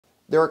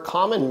There are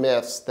common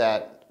myths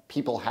that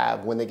people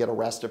have when they get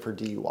arrested for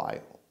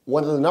DUI.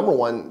 One of the number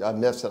one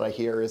myths that I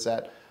hear is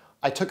that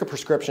I took a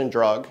prescription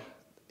drug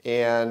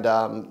and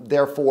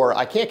therefore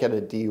I can't get a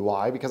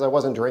DUI because I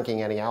wasn't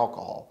drinking any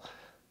alcohol.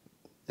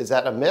 Is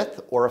that a myth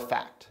or a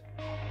fact?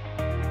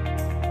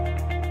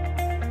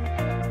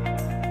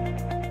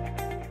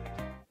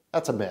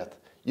 That's a myth.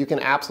 You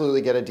can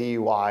absolutely get a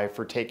DUI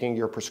for taking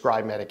your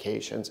prescribed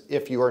medications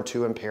if you are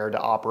too impaired to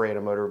operate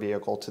a motor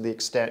vehicle to the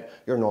extent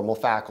your normal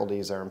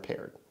faculties are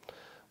impaired.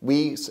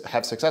 We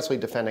have successfully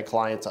defended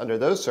clients under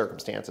those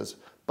circumstances,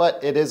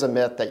 but it is a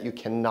myth that you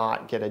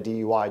cannot get a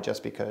DUI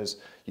just because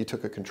you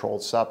took a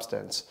controlled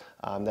substance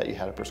that you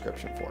had a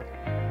prescription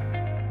for.